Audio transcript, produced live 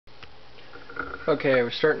Okay, we're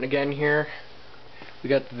starting again here. We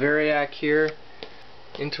got the variac here,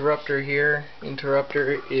 interrupter here.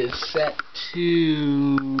 Interrupter is set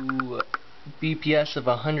to BPS of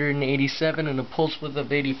 187 and a pulse width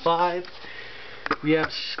of 85. We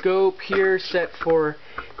have scope here set for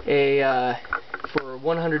a for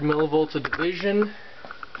 100 millivolts of division.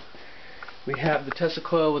 We have the Tesla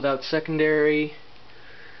coil without secondary,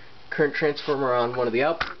 current transformer on one of the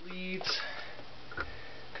output leads,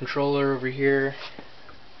 controller over here.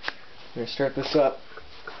 I'm going to start this up.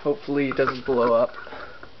 Hopefully it doesn't blow up.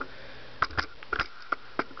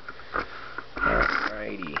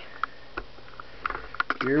 Alrighty.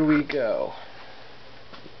 Here we go.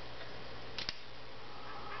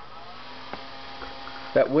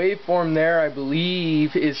 That waveform there, I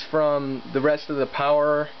believe, is from the rest of the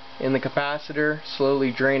power in the capacitor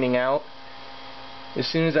slowly draining out. As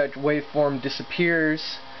soon as that waveform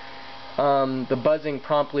disappears, the buzzing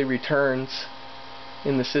promptly returns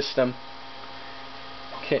in the system.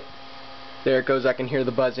 Okay, there it goes. I can hear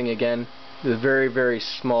the buzzing again. The very, very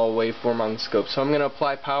small waveform on the scope. So I'm going to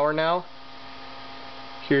apply power now.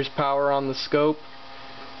 Here's power on the scope.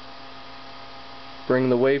 Bring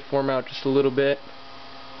the waveform out just a little bit.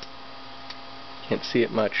 Can't see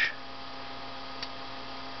it much.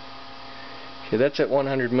 Okay, that's at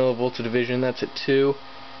 100 millivolts of division. That's at 2.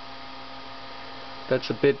 That's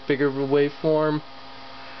a bit bigger of a waveform.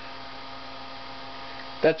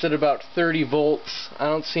 That's at about 30 volts. I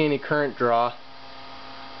don't see any current draw.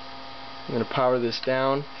 I'm going to power this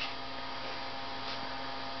down.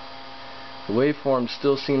 The waveform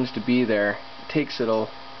still seems to be there. It takes it a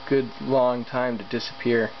good long time to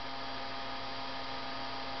disappear.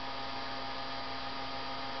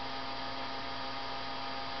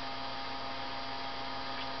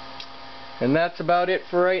 And that's about it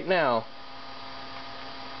for right now.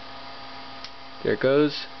 There it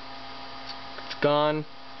goes. It's gone.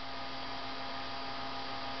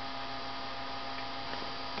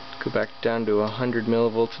 Go back down to 100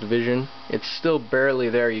 millivolts division. It's still barely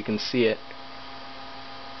there, you can see it.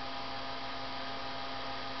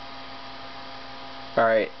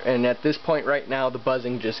 Alright, and at this point right now the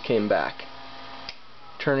buzzing just came back.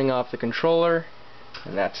 Turning off the controller,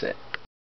 and that's it.